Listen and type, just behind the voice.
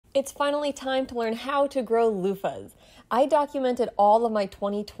It's finally time to learn how to grow loofahs. I documented all of my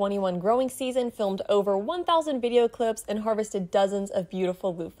 2021 growing season, filmed over 1,000 video clips, and harvested dozens of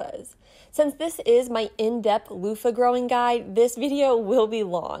beautiful loofahs. Since this is my in-depth loofah growing guide, this video will be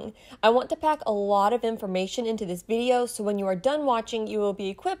long. I want to pack a lot of information into this video, so when you are done watching, you will be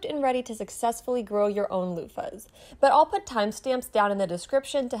equipped and ready to successfully grow your own loofahs. But I'll put timestamps down in the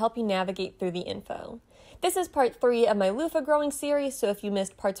description to help you navigate through the info. This is part 3 of my loofah growing series, so if you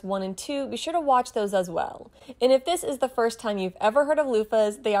missed parts 1 and 2, be sure to watch those as well. And if this is the first time you've ever heard of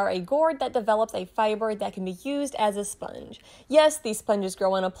loofahs, they are a gourd that develops a fiber that can be used as a sponge. Yes, these sponges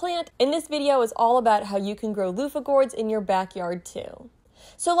grow on a plant, and this video is all about how you can grow loofah gourds in your backyard too.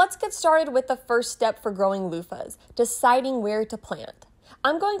 So let's get started with the first step for growing loofahs, deciding where to plant.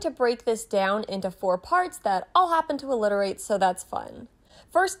 I'm going to break this down into 4 parts that all happen to alliterate, so that's fun.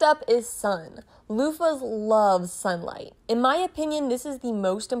 First up is sun. Loofahs love sunlight. In my opinion, this is the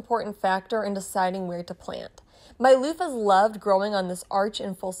most important factor in deciding where to plant. My loofahs loved growing on this arch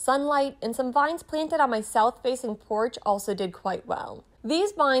in full sunlight, and some vines planted on my south-facing porch also did quite well.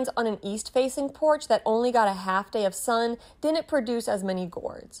 These vines on an east-facing porch that only got a half day of sun didn't produce as many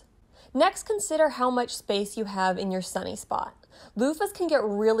gourds. Next, consider how much space you have in your sunny spot. Loofahs can get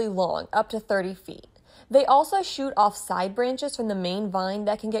really long, up to 30 feet. They also shoot off side branches from the main vine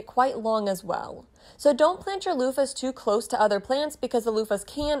that can get quite long as well. So don't plant your loofahs too close to other plants because the loofahs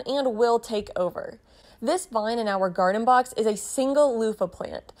can and will take over. This vine in our garden box is a single loofah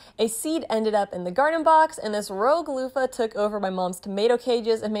plant. A seed ended up in the garden box, and this rogue loofah took over my mom's tomato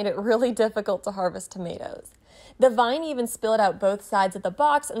cages and made it really difficult to harvest tomatoes. The vine even spilled out both sides of the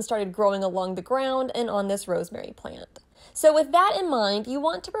box and started growing along the ground and on this rosemary plant. So with that in mind, you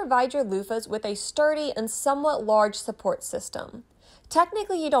want to provide your loofahs with a sturdy and somewhat large support system.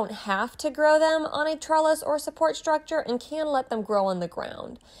 Technically, you don't have to grow them on a trellis or support structure and can let them grow on the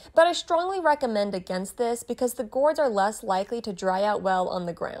ground. But I strongly recommend against this because the gourds are less likely to dry out well on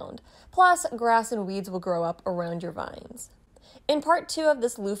the ground. Plus, grass and weeds will grow up around your vines. In part 2 of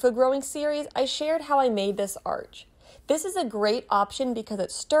this loofah growing series, I shared how I made this arch. This is a great option because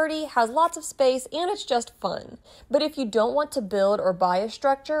it's sturdy, has lots of space, and it's just fun. But if you don't want to build or buy a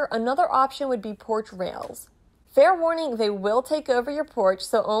structure, another option would be porch rails. Fair warning, they will take over your porch,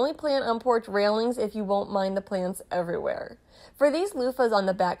 so only plant on porch railings if you won't mind the plants everywhere. For these loofahs on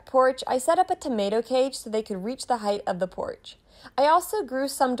the back porch, I set up a tomato cage so they could reach the height of the porch. I also grew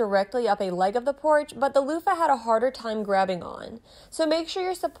some directly up a leg of the porch, but the loofah had a harder time grabbing on. So make sure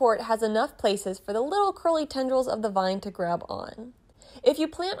your support has enough places for the little curly tendrils of the vine to grab on. If you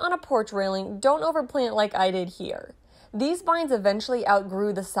plant on a porch railing, don't overplant like I did here. These vines eventually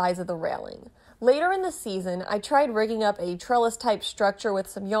outgrew the size of the railing. Later in the season, I tried rigging up a trellis-type structure with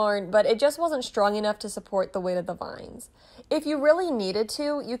some yarn, but it just wasn't strong enough to support the weight of the vines. If you really needed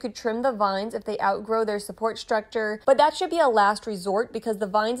to, you could trim the vines if they outgrow their support structure, but that should be a last resort because the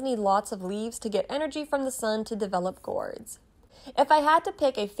vines need lots of leaves to get energy from the sun to develop gourds. If I had to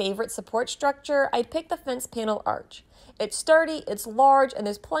pick a favorite support structure, I'd pick the fence panel arch. It's sturdy, it's large, and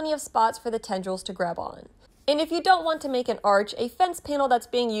there's plenty of spots for the tendrils to grab on. And if you don't want to make an arch, a fence panel that's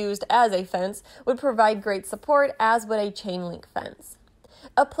being used as a fence would provide great support, as would a chain link fence.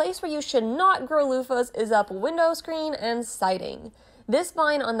 A place where you should not grow loofahs is up window screen and siding. This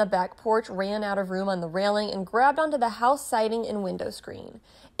vine on the back porch ran out of room on the railing and grabbed onto the house siding and window screen.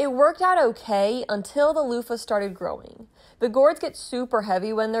 It worked out okay until the loofahs started growing. The gourds get super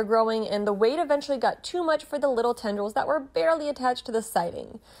heavy when they're growing, and the weight eventually got too much for the little tendrils that were barely attached to the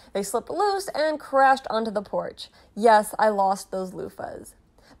siding. They slipped loose and crashed onto the porch. Yes, I lost those loofahs.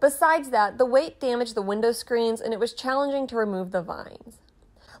 Besides that, the weight damaged the window screens, and it was challenging to remove the vines.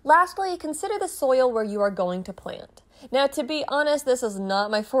 Lastly, consider the soil where you are going to plant. Now, to be honest, this is not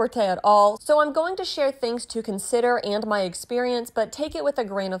my forte at all, so I'm going to share things to consider and my experience, but take it with a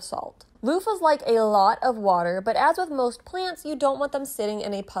grain of salt. Loofahs like a lot of water, but as with most plants, you don't want them sitting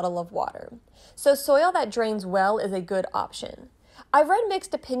in a puddle of water. So soil that drains well is a good option. I've read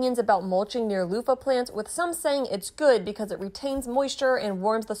mixed opinions about mulching near loofah plants, with some saying it's good because it retains moisture and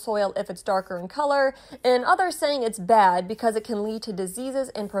warms the soil if it's darker in color, and others saying it's bad because it can lead to diseases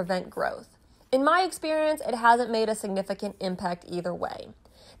and prevent growth. In my experience, it hasn't made a significant impact either way.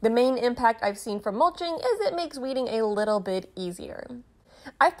 The main impact I've seen from mulching is it makes weeding a little bit easier.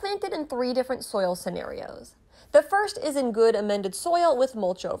 I've planted in 3 different soil scenarios. The first is in good amended soil with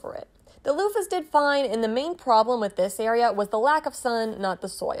mulch over it. The loofahs did fine, and the main problem with this area was the lack of sun, not the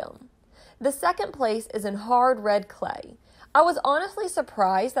soil. The second place is in hard red clay. I was honestly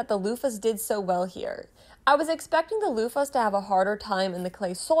surprised that the loofahs did so well here. I was expecting the loofahs to have a harder time in the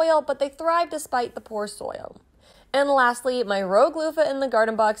clay soil, but they thrived despite the poor soil. And lastly, my rogue loofah in the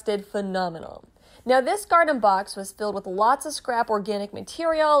garden box did phenomenal. Now this garden box was filled with lots of scrap organic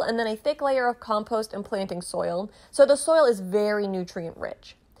material and then a thick layer of compost and planting soil, so the soil is very nutrient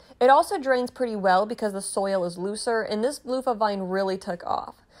rich. It also drains pretty well because the soil is looser, and this loofah vine really took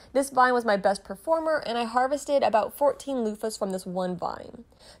off. This vine was my best performer, and I harvested about 14 loofahs from this one vine.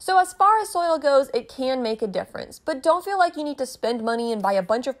 So as far as soil goes, it can make a difference, but don't feel like you need to spend money and buy a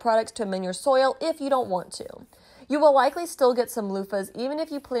bunch of products to amend your soil if you don't want to. You will likely still get some loofahs even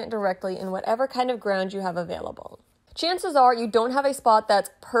if you plant directly in whatever kind of ground you have available. Chances are you don't have a spot that's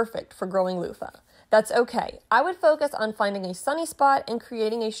perfect for growing loofah. That's okay. I would focus on finding a sunny spot and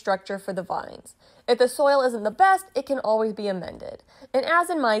creating a structure for the vines. If the soil isn't the best, it can always be amended. And as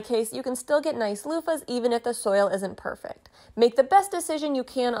in my case, you can still get nice loofahs even if the soil isn't perfect. Make the best decision you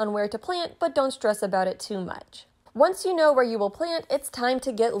can on where to plant, but don't stress about it too much. Once you know where you will plant, it's time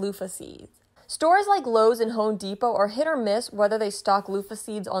to get loofah seeds. Stores like Lowe's and Home Depot are hit or miss whether they stock loofah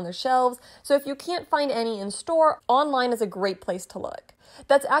seeds on their shelves, so if you can't find any in store, online is a great place to look.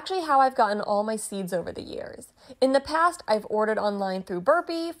 That's actually how I've gotten all my seeds over the years. In the past, I've ordered online through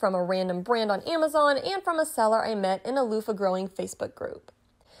Burpee, from a random brand on Amazon, and from a seller I met in a loofah growing Facebook group.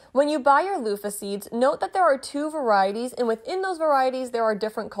 When you buy your loofah seeds, note that there are 2 varieties, and within those varieties there are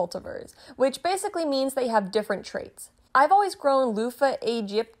different cultivars, which basically means they have different traits. I've always grown Loofah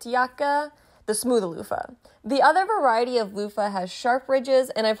aegyptiaca, the smooth loofah. The other variety of loofah has sharp ridges,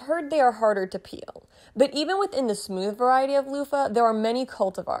 and I've heard they are harder to peel. But even within the smooth variety of loofah, there are many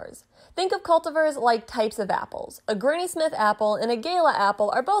cultivars. Think of cultivars like types of apples. A Granny Smith apple and a Gala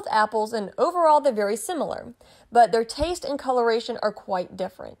apple are both apples, and overall they're very similar, but their taste and coloration are quite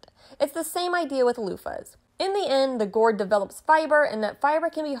different. It's the same idea with loofahs. In the end, the gourd develops fiber, and that fiber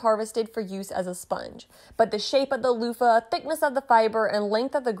can be harvested for use as a sponge. But the shape of the loofah, thickness of the fiber, and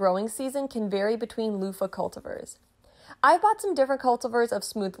length of the growing season can vary between loofah cultivars. I've bought some different cultivars of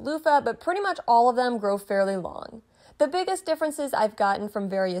smooth loofah, but pretty much all of them grow fairly long. The biggest differences I've gotten from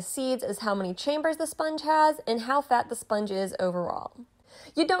various seeds is how many chambers the sponge has and how fat the sponge is overall.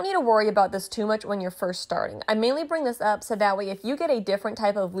 You don't need to worry about this too much when you're first starting. I mainly bring this up so that way if you get a different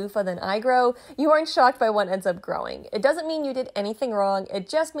type of loofah than I grow, you aren't shocked by what ends up growing. It doesn't mean you did anything wrong, it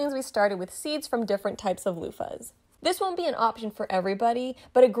just means we started with seeds from different types of loofahs. This won't be an option for everybody,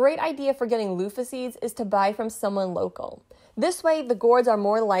 but a great idea for getting loofah seeds is to buy from someone local. This way, the gourds are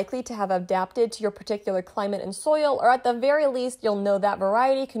more likely to have adapted to your particular climate and soil, or at the very least, you'll know that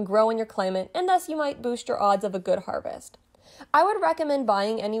variety can grow in your climate, and thus you might boost your odds of a good harvest. I would recommend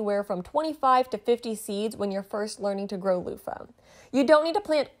buying anywhere from 25 to 50 seeds when you're first learning to grow loofah. You don't need to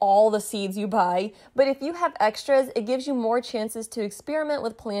plant all the seeds you buy, but if you have extras, it gives you more chances to experiment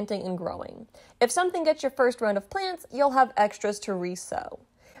with planting and growing. If something gets your first round of plants, you'll have extras to re-sow.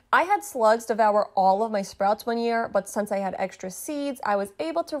 I had slugs devour all of my sprouts one year, but since I had extra seeds, I was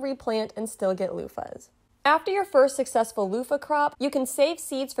able to replant and still get loofahs. After your first successful loofah crop, you can save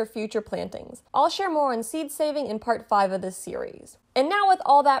seeds for future plantings. I'll share more on seed saving in part 5 of this series. And now with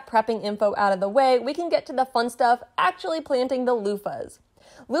all that prepping info out of the way, we can get to the fun stuff, actually planting the loofahs.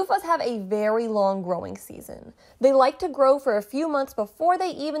 Loofahs have a very long growing season. They like to grow for a few months before they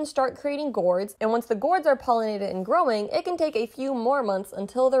even start creating gourds, and once the gourds are pollinated and growing, it can take a few more months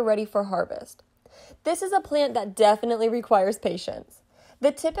until they're ready for harvest. This is a plant that definitely requires patience.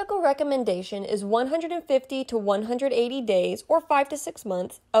 The typical recommendation is 150 to 180 days, or 5 to 6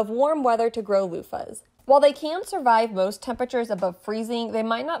 months, of warm weather to grow loofahs. While they can survive most temperatures above freezing, they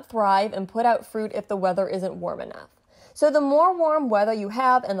might not thrive and put out fruit if the weather isn't warm enough. So the more warm weather you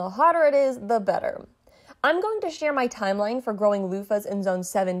have and the hotter it is, the better. I'm going to share my timeline for growing loofahs in Zone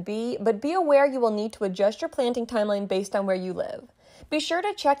 7B, but be aware you will need to adjust your planting timeline based on where you live. Be sure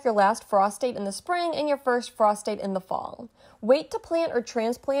to check your last frost date in the spring and your first frost date in the fall. Wait to plant or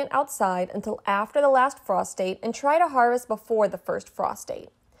transplant outside until after the last frost date and try to harvest before the first frost date.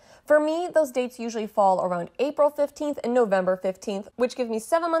 For me, those dates usually fall around April 15th and November 15th, which gives me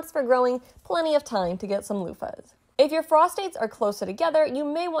 7 months for growing, plenty of time to get some loofahs. If your frost dates are closer together, you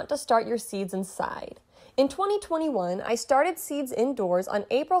may want to start your seeds inside. In 2021, I started seeds indoors on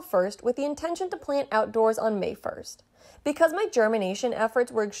April 1st with the intention to plant outdoors on May 1st. Because my germination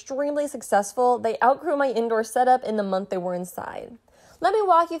efforts were extremely successful, they outgrew my indoor setup in the month they were inside. Let me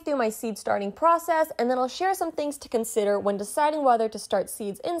walk you through my seed starting process, and then I'll share some things to consider when deciding whether to start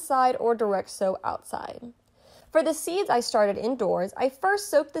seeds inside or direct sow outside. For the seeds I started indoors, I first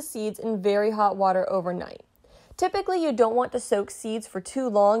soaked the seeds in very hot water overnight. Typically, you don't want to soak seeds for too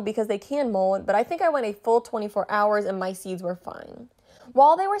long because they can mold, but I think I went a full 24 hours and my seeds were fine.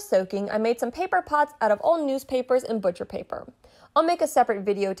 While they were soaking, I made some paper pots out of old newspapers and butcher paper. I'll make a separate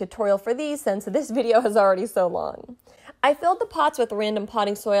video tutorial for these since this video is already so long. I filled the pots with random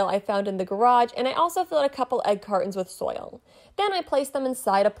potting soil I found in the garage, and I also filled a couple egg cartons with soil. Then I placed them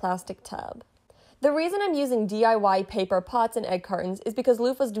inside a plastic tub. The reason I'm using DIY paper pots and egg cartons is because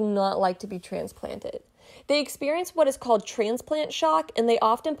loofahs do not like to be transplanted. They experience what is called transplant shock, and they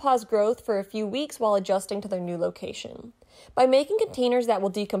often pause growth for a few weeks while adjusting to their new location. By making containers that will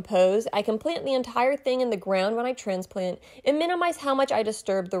decompose, I can plant the entire thing in the ground when I transplant and minimize how much I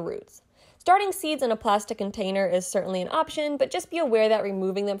disturb the roots. Starting seeds in a plastic container is certainly an option, but just be aware that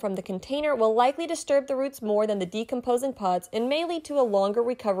removing them from the container will likely disturb the roots more than the decomposing pots and may lead to a longer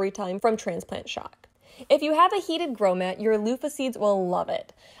recovery time from transplant shock. If you have a heated grow mat, your loofah seeds will love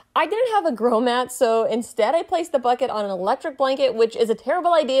it. I didn't have a grow mat, so instead I placed the bucket on an electric blanket, which is a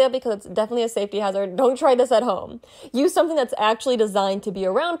terrible idea because it's definitely a safety hazard. Don't try this at home. Use something that's actually designed to be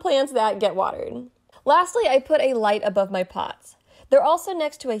around plants that get watered. Lastly, I put a light above my pots. They're also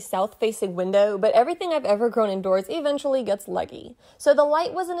next to a south-facing window, but everything I've ever grown indoors eventually gets leggy, so the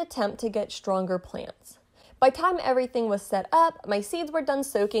light was an attempt to get stronger plants. By the time everything was set up, my seeds were done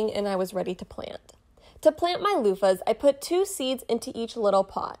soaking and I was ready to plant. To plant my loofahs, I put 2 seeds into each little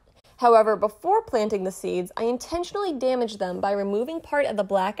pot. However, before planting the seeds, I intentionally damaged them by removing part of the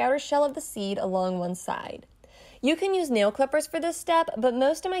black outer shell of the seed along one side. You can use nail clippers for this step, but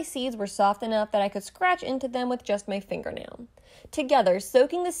most of my seeds were soft enough that I could scratch into them with just my fingernail. Together,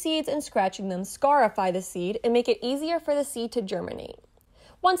 soaking the seeds and scratching them scarify the seed and make it easier for the seed to germinate.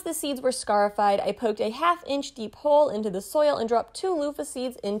 Once the seeds were scarified, I poked a 1/2 inch deep hole into the soil and dropped 2 loofah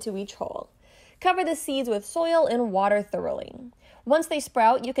seeds into each hole. Cover the seeds with soil and water thoroughly. Once they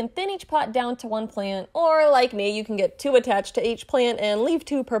sprout, you can thin each pot down to 1 plant, or like me, you can get 2 attached to each plant and leave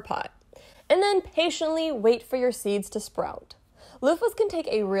 2 per pot. And then patiently wait for your seeds to sprout. Loofahs can take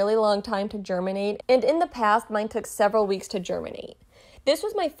a really long time to germinate, and in the past, mine took several weeks to germinate. This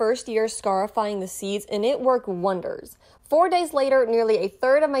was my first year scarifying the seeds, and it worked wonders. 4 days later, nearly a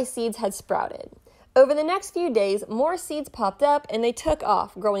third of my seeds had sprouted. Over the next few days, more seeds popped up, and they took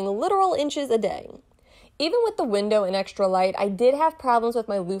off, growing literal inches a day. Even with the window and extra light, I did have problems with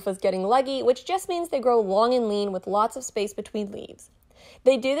my loofahs getting leggy, which just means they grow long and lean with lots of space between leaves.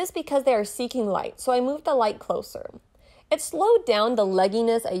 They do this because they are seeking light, so I moved the light closer. It slowed down the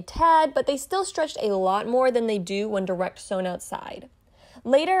legginess a tad, but they still stretched a lot more than they do when direct sown outside.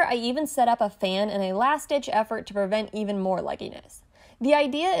 Later, I even set up a fan in a last-ditch effort to prevent even more legginess. The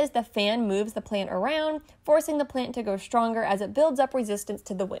idea is the fan moves the plant around, forcing the plant to grow stronger as it builds up resistance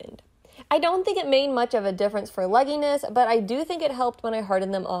to the wind. I don't think it made much of a difference for legginess, but I do think it helped when I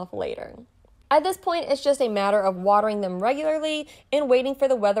hardened them off later. At this point, it's just a matter of watering them regularly and waiting for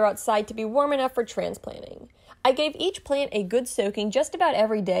the weather outside to be warm enough for transplanting. I gave each plant a good soaking just about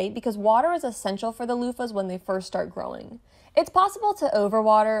every day because water is essential for the loofahs when they first start growing. It's possible to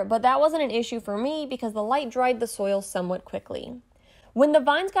overwater, but that wasn't an issue for me because the light dried the soil somewhat quickly. When the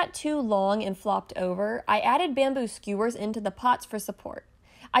vines got too long and flopped over, I added bamboo skewers into the pots for support.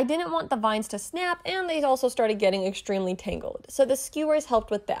 I didn't want the vines to snap, and they also started getting extremely tangled, so the skewers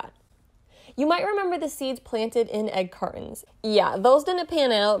helped with that. You might remember the seeds planted in egg cartons. Yeah, those didn't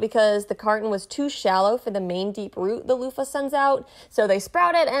pan out because the carton was too shallow for the main deep root the loofah sends out, so they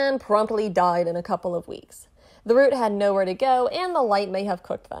sprouted and promptly died in a couple of weeks. The root had nowhere to go, and the light may have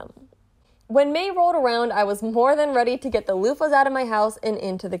cooked them. When May rolled around, I was more than ready to get the loofahs out of my house and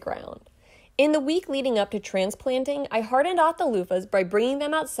into the ground. In the week leading up to transplanting, I hardened off the loofahs by bringing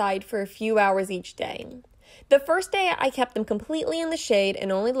them outside for a few hours each day. The first day, I kept them completely in the shade and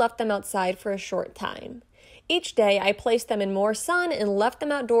only left them outside for a short time. Each day, I placed them in more sun and left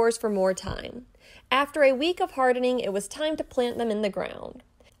them outdoors for more time. After a week of hardening, it was time to plant them in the ground.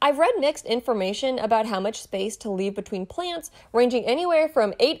 I've read mixed information about how much space to leave between plants, ranging anywhere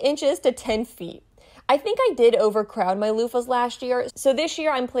from 8 inches to 10 feet. I think I did overcrowd my loofahs last year, so this year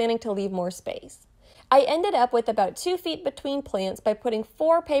I'm planning to leave more space. I ended up with about 2 feet between plants by putting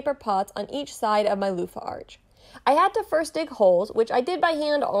 4 paper pots on each side of my loofah arch. I had to first dig holes, which I did by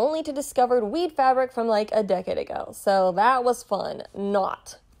hand only to discover weed fabric from like a decade ago, so that was fun.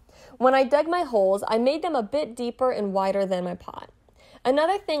 Not. When I dug my holes, I made them a bit deeper and wider than my pot.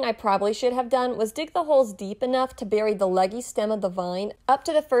 Another thing I probably should have done was dig the holes deep enough to bury the leggy stem of the vine up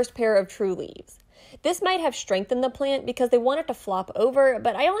to the first pair of true leaves. This might have strengthened the plant because they wanted to flop over,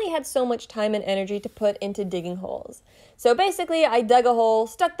 but I only had so much time and energy to put into digging holes. So basically, I dug a hole,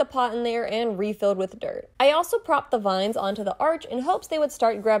 stuck the pot in there, and refilled with dirt. I also propped the vines onto the arch in hopes they would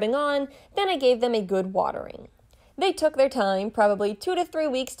start grabbing on, then I gave them a good watering. They took their time, probably 2 to 3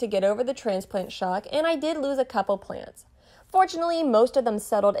 weeks to get over the transplant shock, and I did lose a couple plants. Fortunately, most of them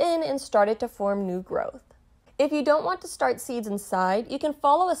settled in and started to form new growth. If you don't want to start seeds inside, you can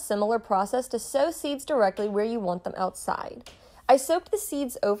follow a similar process to sow seeds directly where you want them outside. I soaked the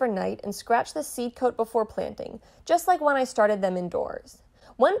seeds overnight and scratched the seed coat before planting, just like when I started them indoors.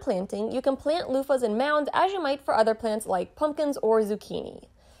 When planting, you can plant loofahs in mounds as you might for other plants like pumpkins or zucchini.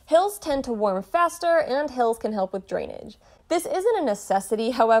 Hills tend to warm faster, and hills can help with drainage. This isn't a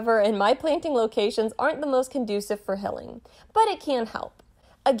necessity, however, and my planting locations aren't the most conducive for hilling, but it can help.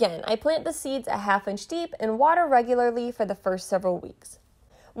 Again, I plant the seeds a ½ inch deep and water regularly for the first several weeks.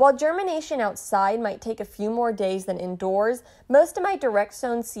 While germination outside might take a few more days than indoors, most of my direct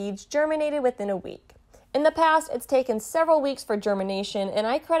sown seeds germinated within a week. In the past, it's taken several weeks for germination, and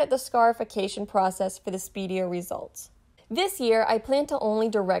I credit the scarification process for the speedier results. This year, I plan to only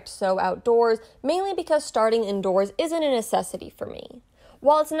direct sow outdoors, mainly because starting indoors isn't a necessity for me.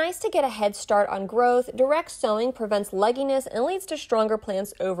 While it's nice to get a head start on growth, direct sowing prevents legginess and leads to stronger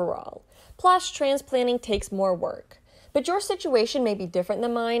plants overall. Plus, transplanting takes more work. But your situation may be different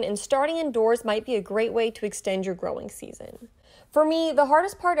than mine, and starting indoors might be a great way to extend your growing season. For me, the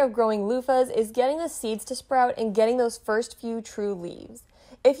hardest part of growing loofahs is getting the seeds to sprout and getting those first few true leaves.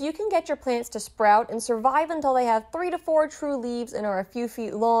 If you can get your plants to sprout and survive until they have 3 to 4 true leaves and are a few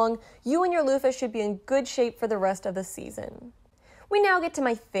feet long, you and your loofah should be in good shape for the rest of the season. We now get to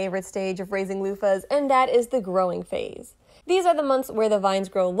my favorite stage of raising loofahs, and that is the growing phase. These are the months where the vines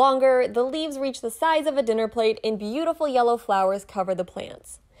grow longer, the leaves reach the size of a dinner plate, and beautiful yellow flowers cover the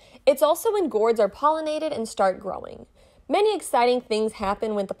plants. It's also when gourds are pollinated and start growing. Many exciting things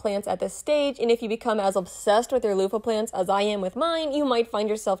happen with the plants at this stage, and if you become as obsessed with your loofah plants as I am with mine, you might find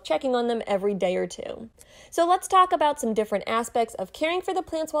yourself checking on them every day or two. So let's talk about some different aspects of caring for the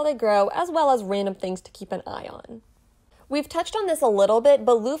plants while they grow, as well as random things to keep an eye on. We've touched on this a little bit,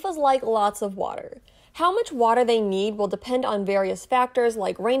 but loofahs like lots of water. How much water they need will depend on various factors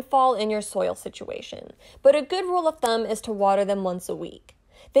like rainfall and your soil situation, but a good rule of thumb is to water them once a week.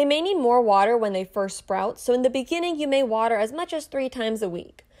 They may need more water when they first sprout, so in the beginning you may water as much as 3 times a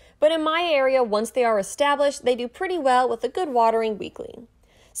week. But in my area, once they are established, they do pretty well with a good watering weekly.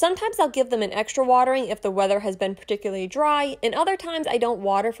 Sometimes I'll give them an extra watering if the weather has been particularly dry, and other times I don't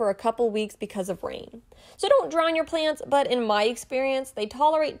water for a couple weeks because of rain. So don't drown your plants, but in my experience, they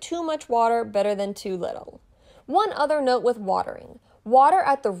tolerate too much water better than too little. One other note with watering: water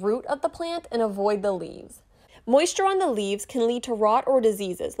at the root of the plant and avoid the leaves. Moisture on the leaves can lead to rot or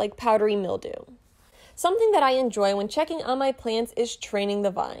diseases like powdery mildew. Something that I enjoy when checking on my plants is training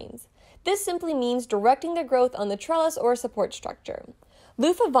the vines. This simply means directing their growth on the trellis or support structure.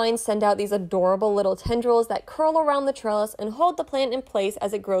 Loofah vines send out these adorable little tendrils that curl around the trellis and hold the plant in place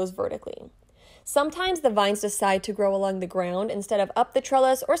as it grows vertically. Sometimes the vines decide to grow along the ground instead of up the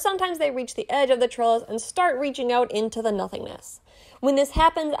trellis, or sometimes they reach the edge of the trellis and start reaching out into the nothingness. When this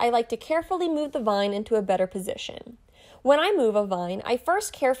happens, I like to carefully move the vine into a better position. When I move a vine, I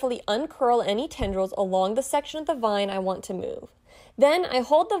first carefully uncurl any tendrils along the section of the vine I want to move. Then I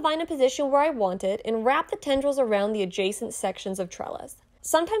hold the vine in position where I want it and wrap the tendrils around the adjacent sections of trellis.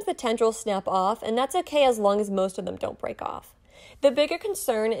 Sometimes the tendrils snap off, and that's okay as long as most of them don't break off. The bigger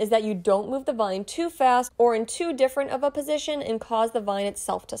concern is that you don't move the vine too fast or in too different of a position and cause the vine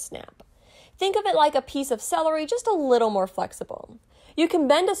itself to snap. Think of it like a piece of celery, just a little more flexible. You can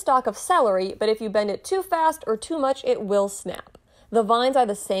bend a stalk of celery, but if you bend it too fast or too much, it will snap. The vines are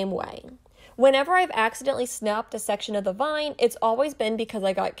the same way. Whenever I've accidentally snapped a section of the vine, it's always been because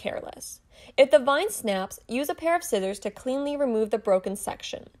I got careless. If the vine snaps, use a pair of scissors to cleanly remove the broken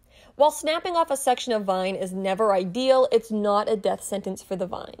section. While snapping off a section of vine is never ideal, it's not a death sentence for the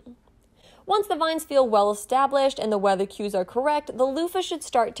vine. Once the vines feel well established and the weather cues are correct, the loofah should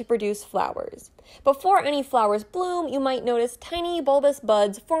start to produce flowers. Before any flowers bloom, you might notice tiny bulbous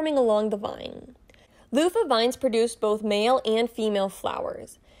buds forming along the vine. Loofah vines produce both male and female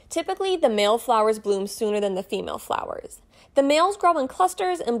flowers. Typically, the male flowers bloom sooner than the female flowers. The males grow in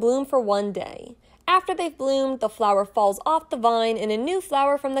clusters and bloom for one day. After they've bloomed, the flower falls off the vine and a new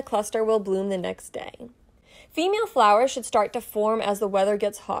flower from the cluster will bloom the next day. Female flowers should start to form as the weather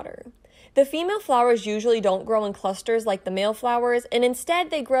gets hotter. The female flowers usually don't grow in clusters like the male flowers, and instead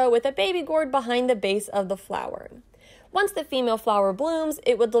they grow with a baby gourd behind the base of the flower. Once the female flower blooms,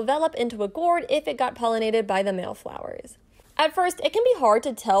 it will develop into a gourd if it got pollinated by the male flowers. At first, it can be hard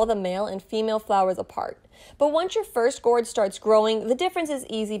to tell the male and female flowers apart, but once your first gourd starts growing, the difference is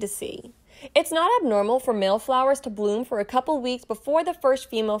easy to see. It's not abnormal for male flowers to bloom for a couple weeks before the first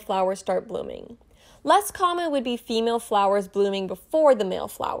female flowers start blooming. Less common would be female flowers blooming before the male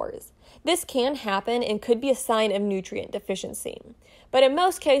flowers. This can happen and could be a sign of nutrient deficiency. But in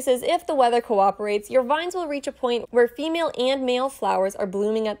most cases, if the weather cooperates, your vines will reach a point where female and male flowers are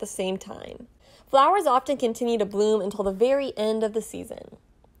blooming at the same time. Flowers often continue to bloom until the very end of the season.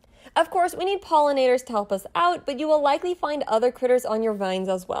 Of course, we need pollinators to help us out, but you will likely find other critters on your vines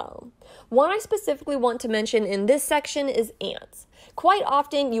as well. One I specifically want to mention in this section is ants. Quite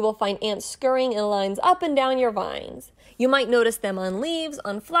often, you will find ants scurrying in lines up and down your vines. You might notice them on leaves,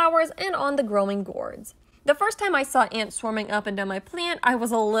 on flowers, and on the growing gourds. The first time I saw ants swarming up and down my plant, I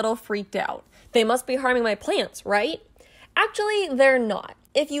was a little freaked out. They must be harming my plants, right? Actually, they're not.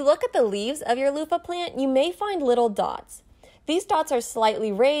 If you look at the leaves of your loofah plant, you may find little dots. These dots are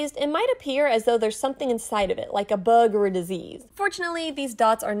slightly raised and might appear as though there's something inside of it, like a bug or a disease. Fortunately, these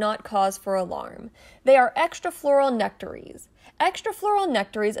dots are not cause for alarm. They are extrafloral nectaries. Extrafloral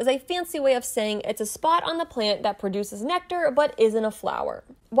nectaries is a fancy way of saying it's a spot on the plant that produces nectar but isn't a flower.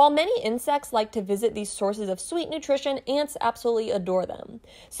 While many insects like to visit these sources of sweet nutrition, ants absolutely adore them.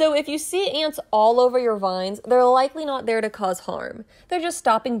 So if you see ants all over your vines, they're likely not there to cause harm. They're just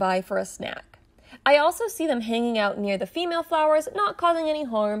stopping by for a snack. I also see them hanging out near the female flowers, not causing any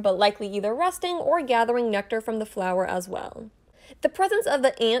harm, but likely either resting or gathering nectar from the flower as well. The presence of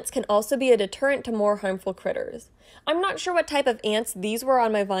the ants can also be a deterrent to more harmful critters. I'm not sure what type of ants these were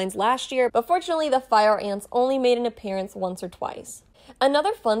on my vines last year, but fortunately the fire ants only made an appearance once or twice.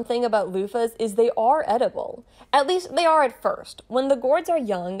 Another fun thing about loofahs is they are edible. At least they are at first. When the gourds are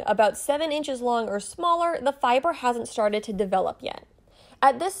young, about 7 inches long or smaller, the fiber hasn't started to develop yet.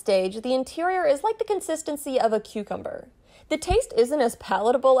 At this stage, the interior is like the consistency of a cucumber. The taste isn't as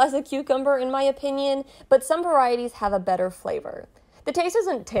palatable as a cucumber in my opinion, but some varieties have a better flavor. The taste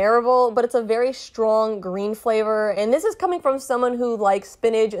isn't terrible, but it's a very strong green flavor, and this is coming from someone who likes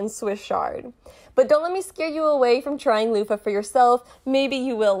spinach and Swiss chard. But don't let me scare you away from trying loofah for yourself, maybe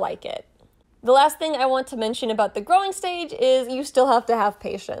you will like it. The last thing I want to mention about the growing stage is you still have to have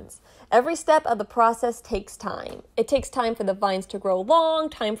patience. Every step of the process takes time. It takes time for the vines to grow long,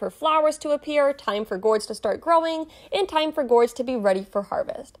 time for flowers to appear, time for gourds to start growing, and time for gourds to be ready for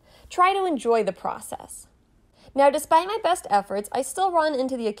harvest. Try to enjoy the process. Now, despite my best efforts, I still run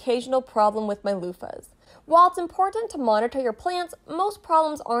into the occasional problem with my loofahs. While it's important to monitor your plants, most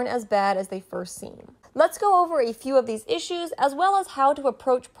problems aren't as bad as they first seem. Let's go over a few of these issues as well as how to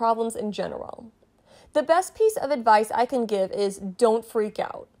approach problems in general. The best piece of advice I can give is don't freak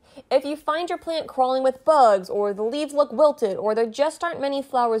out. If you find your plant crawling with bugs, or the leaves look wilted, or there just aren't many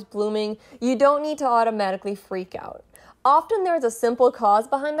flowers blooming, you don't need to automatically freak out. Often there's a simple cause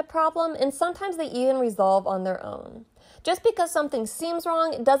behind the problem, and sometimes they even resolve on their own. Just because something seems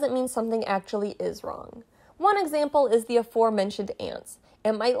wrong doesn't mean something actually is wrong. One example is the aforementioned ants.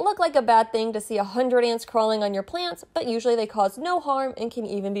 It might look like a bad thing to see 100 ants crawling on your plants, but usually they cause no harm and can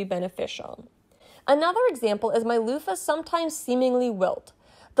even be beneficial. Another example is my loofahs sometimes seemingly wilt.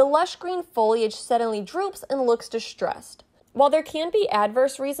 The lush green foliage suddenly droops and looks distressed. While there can be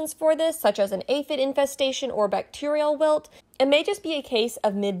adverse reasons for this, such as an aphid infestation or bacterial wilt, it may just be a case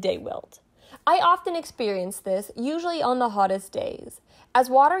of midday wilt. I often experience this, usually on the hottest days. As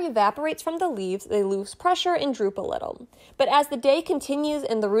water evaporates from the leaves, they lose pressure and droop a little. But as the day continues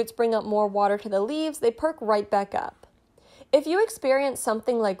and the roots bring up more water to the leaves, they perk right back up. If you experience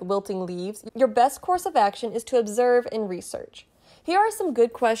something like wilting leaves, your best course of action is to observe and research. Here are some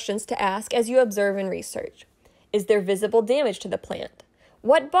good questions to ask as you observe and research. Is there visible damage to the plant?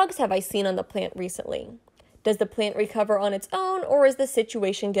 What bugs have I seen on the plant recently? Does the plant recover on its own, or is the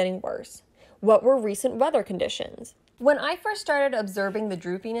situation getting worse? What were recent weather conditions? When I first started observing the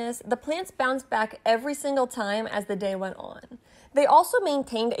droopiness, the plants bounced back every single time as the day went on. They also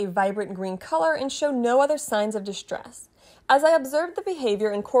maintained a vibrant green color and showed no other signs of distress. As I observed the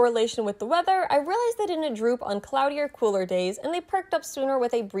behavior in correlation with the weather, I realized they didn't droop on cloudier, cooler days, and they perked up sooner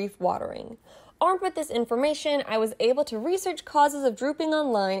with a brief watering. Armed with this information, I was able to research causes of drooping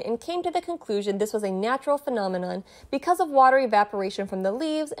online and came to the conclusion this was a natural phenomenon because of water evaporation from the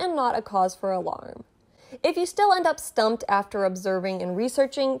leaves and not a cause for alarm. If you still end up stumped after observing and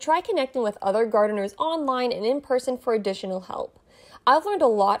researching, try connecting with other gardeners online and in person for additional help. I've learned a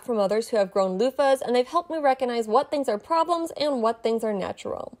lot from others who have grown loofahs, and they've helped me recognize what things are problems and what things are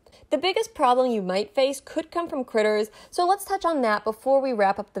natural. The biggest problem you might face could come from critters, so let's touch on that before we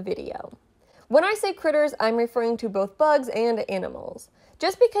wrap up the video. When I say critters, I'm referring to both bugs and animals.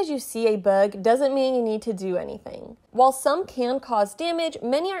 Just because you see a bug doesn't mean you need to do anything. While some can cause damage,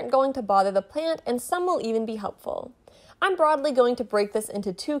 many aren't going to bother the plant, and some will even be helpful. I'm broadly going to break this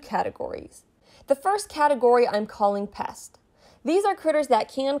into 2 categories. The first category I'm calling pests. These are critters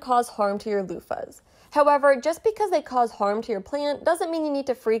that can cause harm to your loofahs. However, just because they cause harm to your plant doesn't mean you need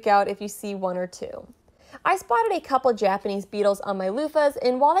to freak out if you see 1 or 2. I spotted a couple Japanese beetles on my loofahs,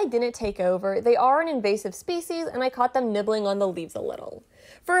 and while they didn't take over, they are an invasive species and I caught them nibbling on the leaves a little.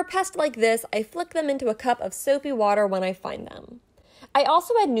 For a pest like this, I flick them into a cup of soapy water when I find them. I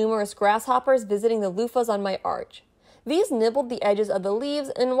also had numerous grasshoppers visiting the loofahs on my arch. These nibbled the edges of the leaves,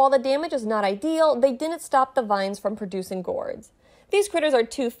 and while the damage is not ideal, they didn't stop the vines from producing gourds. These critters are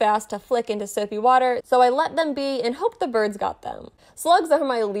too fast to flick into soapy water, so I let them be and hoped the birds got them. Slugs are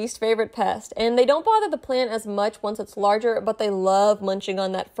my least favorite pest, and they don't bother the plant as much once it's larger, but they love munching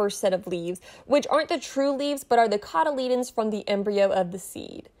on that first set of leaves, which aren't the true leaves, but are the cotyledons from the embryo of the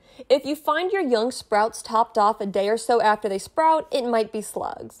seed. If you find your young sprouts topped off a day or so after they sprout, it might be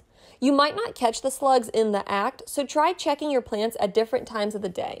slugs. You might not catch the slugs in the act, so try checking your plants at different times of the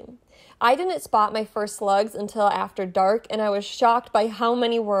day. I didn't spot my first slugs until after dark, and I was shocked by how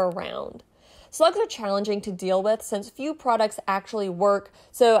many were around. Slugs are challenging to deal with since few products actually work,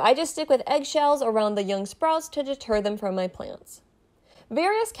 so I just stick with eggshells around the young sprouts to deter them from my plants.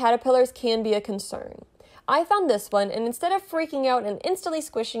 Various caterpillars can be a concern. I found this one, and instead of freaking out and instantly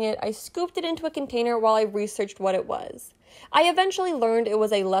squishing it, I scooped it into a container while I researched what it was. I eventually learned it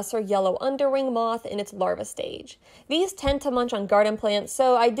was a lesser yellow underwing moth in its larva stage. These tend to munch on garden plants,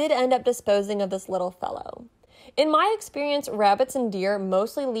 so I did end up disposing of this little fellow. In my experience, rabbits and deer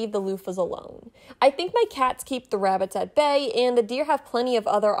mostly leave the loofahs alone. I think my cats keep the rabbits at bay, and the deer have plenty of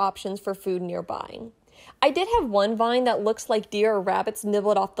other options for food nearby. I did have one vine that looks like deer or rabbits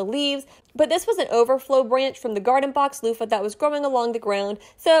nibbled off the leaves, but this was an overflow branch from the garden box loofah that was growing along the ground,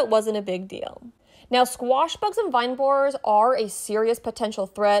 so it wasn't a big deal. Now, squash bugs and vine borers are a serious potential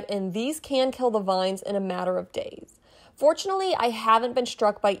threat, and these can kill the vines in a matter of days. Fortunately, I haven't been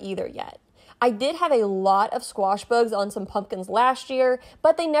struck by either yet. I did have a lot of squash bugs on some pumpkins last year,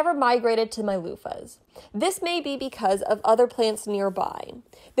 but they never migrated to my loofahs. This may be because of other plants nearby.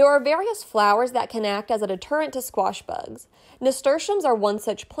 There are various flowers that can act as a deterrent to squash bugs. Nasturtiums are one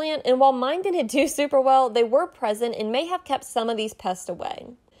such plant, and while mine didn't do super well, they were present and may have kept some of these pests away.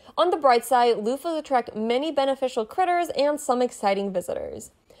 On the bright side, loofahs attract many beneficial critters and some exciting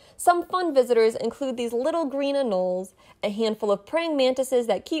visitors. Some fun visitors include these little green anoles, a handful of praying mantises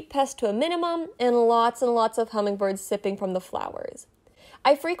that keep pests to a minimum, and lots of hummingbirds sipping from the flowers.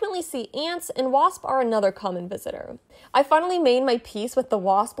 I frequently see ants, and wasps are another common visitor. I finally made my peace with the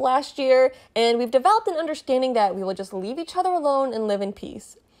wasp last year, and we've developed an understanding that we will just leave each other alone and live in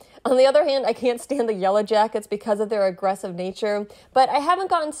peace. On the other hand, I can't stand the yellow jackets because of their aggressive nature, but I haven't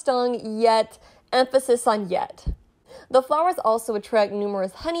gotten stung yet, emphasis on yet. The flowers also attract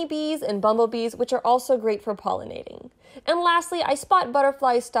numerous honeybees and bumblebees, which are also great for pollinating. And lastly, I spot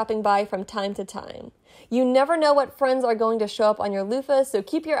butterflies stopping by from time to time. You never know what friends are going to show up on your loofah, so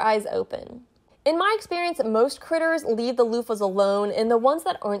keep your eyes open. In my experience, most critters leave the loofahs alone, and the ones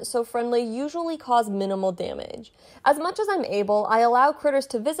that aren't so friendly usually cause minimal damage. As much as I'm able, I allow critters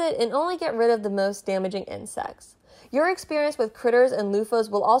to visit and only get rid of the most damaging insects. Your experience with critters and loofahs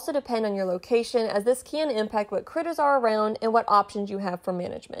will also depend on your location, as this can impact what critters are around and what options you have for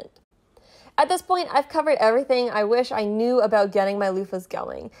management. At this point, I've covered everything I wish I knew about getting my loofahs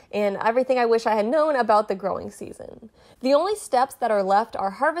going, and everything I wish I had known about the growing season. The only steps that are left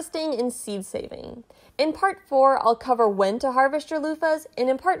are harvesting and seed saving. In part 4, I'll cover when to harvest your loofahs, and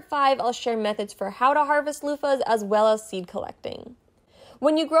in part 5, I'll share methods for how to harvest loofahs as well as seed collecting.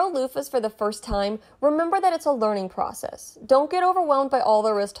 When you grow loofahs for the first time, remember that it's a learning process. Don't get overwhelmed by all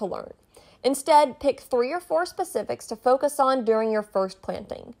there is to learn. Instead, pick 3 or 4 specifics to focus on during your first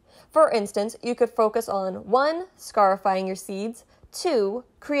planting. For instance, you could focus on 1. Scarifying your seeds, 2.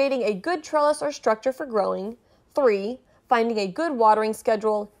 Creating a good trellis or structure for growing, 3. Finding a good watering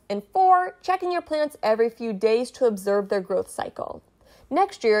schedule, and 4. Checking your plants every few days to observe their growth cycle.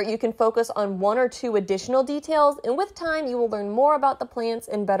 Next year, you can focus on 1 or 2 additional details, and with time, you will learn more about the plants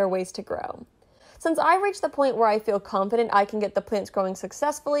and better ways to grow. Since I reached the point where I feel confident I can get the plants growing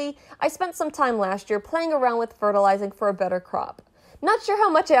successfully, I spent some time last year playing around with fertilizing for a better crop. Not sure how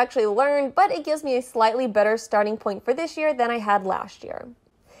much I actually learned, but it gives me a slightly better starting point for this year than I had last year.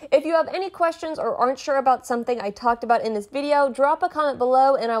 If you have any questions or aren't sure about something I talked about in this video, drop a comment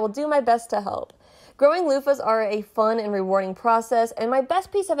below and I will do my best to help. Growing loofahs are a fun and rewarding process, and my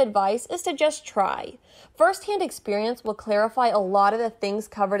best piece of advice is to just try. First-hand experience will clarify a lot of the things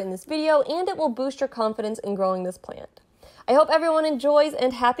covered in this video, and it will boost your confidence in growing this plant. I hope everyone enjoys,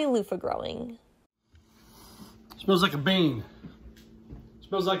 and happy loofah growing. Smells like a bean.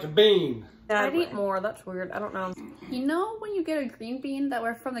 Smells like a bean. I'd eat more. That's weird. I don't know. You know when you get a green bean that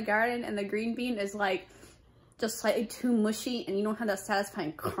were from the garden and the green bean is like just slightly too mushy and you don't have that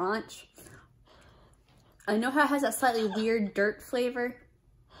satisfying crunch? I know how it has that slightly weird dirt flavor.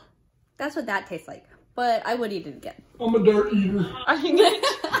 That's what that tastes like. But I would eat it again. I'm a dirt eater. Are you gonna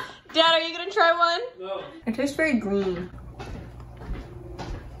Dad, are you gonna try one? No. It tastes very green.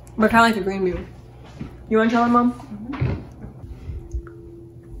 But kind of like the green bean. You want to tell her, Mom?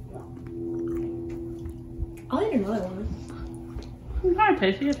 I'll eat another one. It's kind of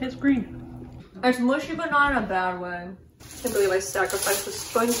tasty. It tastes green. It's mushy, but not in a bad way. I can't believe I sacrificed the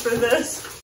sponge for this.